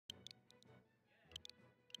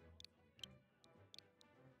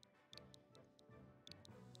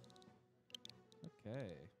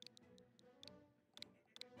Okay.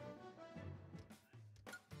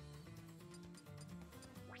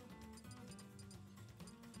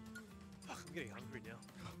 I'm getting hungry now.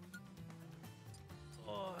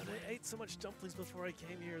 Oh, and I ate so much dumplings before I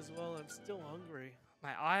came here as well. I'm still hungry.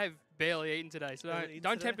 Mate, I have barely eaten today, so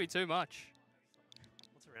don't tempt me too much.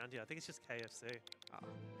 What's around here? I think it's just KFC. Oh,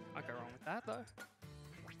 I go wrong with that though.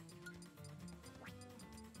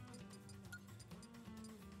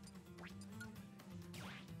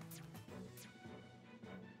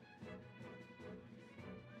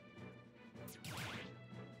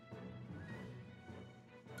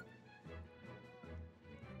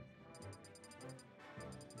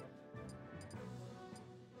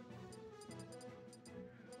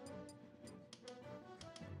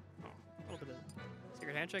 A little bit of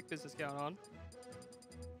secret handshake business going on.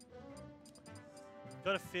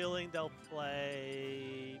 Got a feeling they'll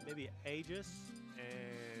play maybe Aegis,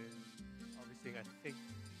 and obviously I think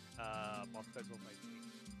MothCoats will play Team.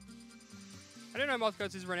 I don't know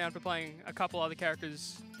MothCoats is renowned for playing a couple other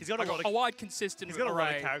characters. He's got a wide, consistent He's got a lot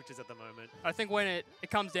array. of characters at the moment. I think when it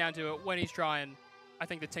comes down to it, when he's trying, I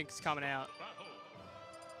think the Tink's coming out.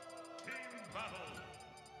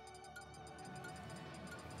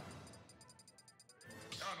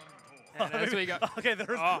 And as we go, okay, they're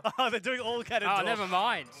doing all Ganondorf. Oh, never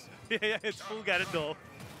mind. Yeah, it's full Ganondorf.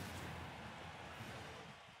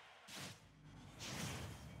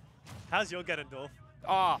 How's your Ganondorf?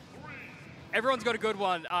 Oh, everyone's got a good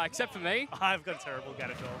one, except for me. I've got a terrible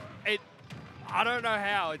Ganondorf. I don't know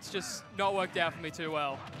how. It's just not worked out for me too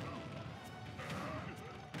well.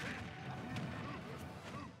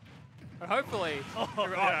 But hopefully.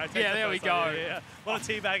 Yeah, there we go. Yeah. A lot of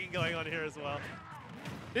teabagging going on here as well.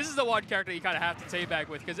 This is the one character you kind of have to teabag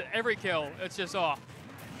with, because every kill, it's just,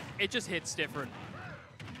 it just hits different.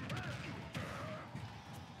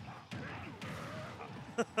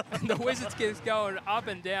 And the Wizards keeps going up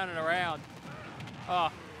and down and around.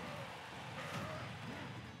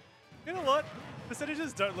 You know what?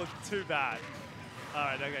 Percentages don't look too bad. All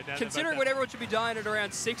right, okay. Now considering when everyone should be dying at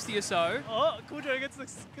around 60 or so. Oh, KOOLjoE gets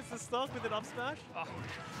the stock with an up smash. Oh.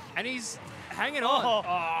 And he's hanging on.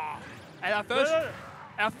 Oh. And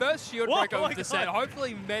our first shield break of the set.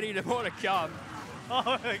 Hopefully many more to come.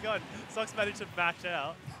 Oh my god. Socks managed to mash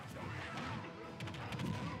out.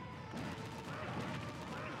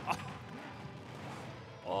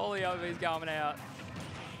 All the others coming out.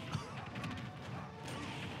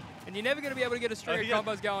 And you're never going to be able to get a string of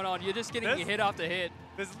combos going on. You're just getting hit after hit.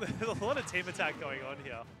 There's a lot of team attack going on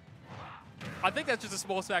here. I think that's just a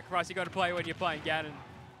small sacrifice you got to play when you're playing Ganon.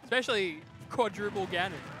 Especially quadruple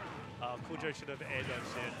Ganon. KOOLjoE should have aired on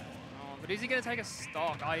shit. Oh, but is he going to take a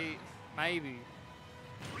stock? Maybe.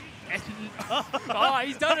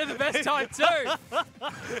 He's done it the best time too.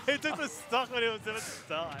 He took the stock when he was about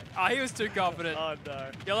to die. He was too confident. Oh no.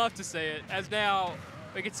 You'll have to see it. As now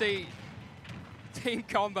we can see team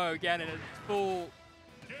combo again, and it's full.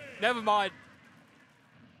 Never mind.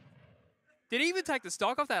 Did he even take the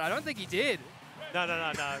stock off that? I don't think he did. No.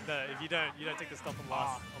 If you don't take the stock on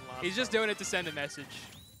last. He's just doing it to send a message.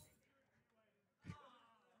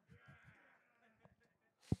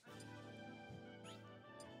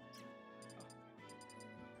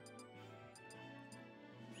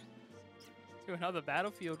 To another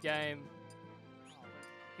Battlefield game.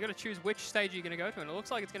 You got to choose which stage you're going to go to, and it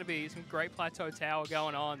looks like it's going to be some great plateau tower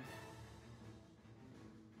going on.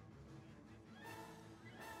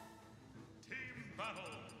 Team battle.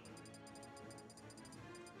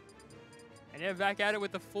 And yeah, back at it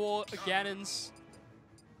with the 4 Ganons.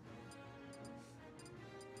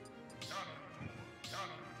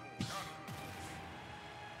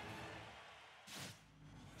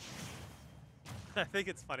 I think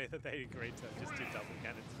it's funny that they agreed to just do double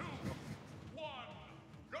cannons. 2, 1,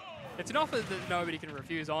 go! It's an offer that nobody can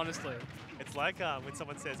refuse, honestly. It's like when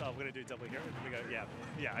someone says, "Oh, we're going to do double here," and we go,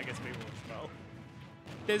 "Yeah, I guess we will as well."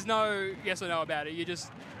 There's no yes or no about it. You're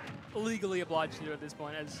just legally obliged to do it at this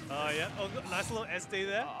point. Oh yeah, nice little SD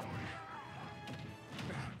there.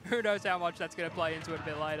 Who knows how much that's going to play into it a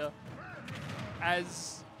bit later.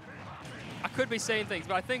 As I could be seeing things,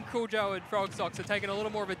 but I think KOOLjoE and froggsocks are taking a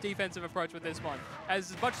little more of a defensive approach with this one.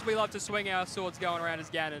 As much as we love to swing our swords going around as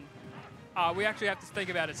Ganon, we actually have to think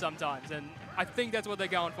about it sometimes, and I think that's what they're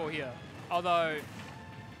going for here. Although,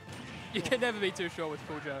 you can never be too sure with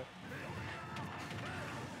KOOLjoE.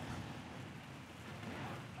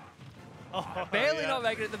 Barely not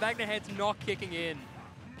making it. The Magna Head's not kicking in.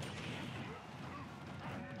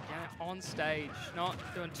 Ganon on stage, not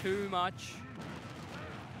doing too much.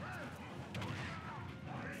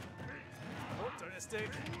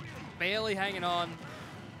 Stick. Barely hanging on.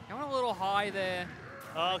 Going a little high there.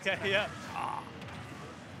 Oh, okay, yeah.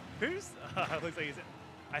 Who's? Looks like he's.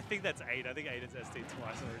 I think that's Aiden. I think Aiden's ST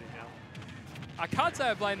twice already now. I can't say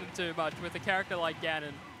I blame them too much with a character like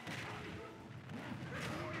Ganon.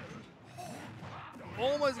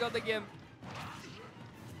 Almost got the game.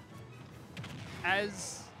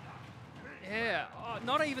 As, yeah,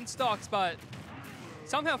 not even stocks, but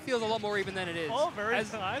somehow feels a lot more even than it is. Oh, very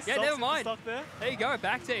nice. Yeah, Stocks never in the mind. stock there. There you go,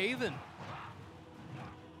 back to even.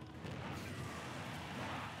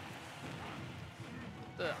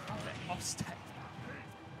 The off stack.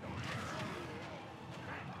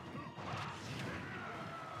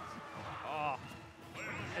 Oh.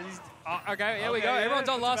 Okay, here we go. yeah, Everyone's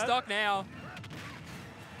on not too last bad. stock now.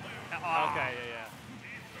 Okay, yeah.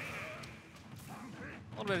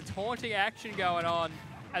 A little bit of taunting action going on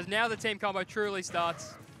as now the team combo truly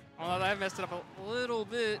starts. Although they have messed it up a little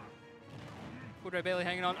bit. KOOLjoE barely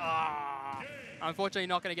hanging on. Unfortunately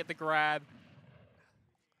not going to get the grab.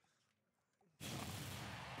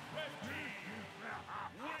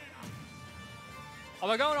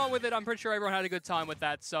 Although going on with it, I'm pretty sure everyone had a good time with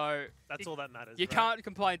that, so That's all that matters. you right? can't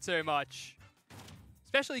complain too much.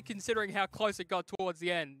 Especially considering how close it got towards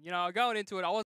the end. You know, going into it, I wasn't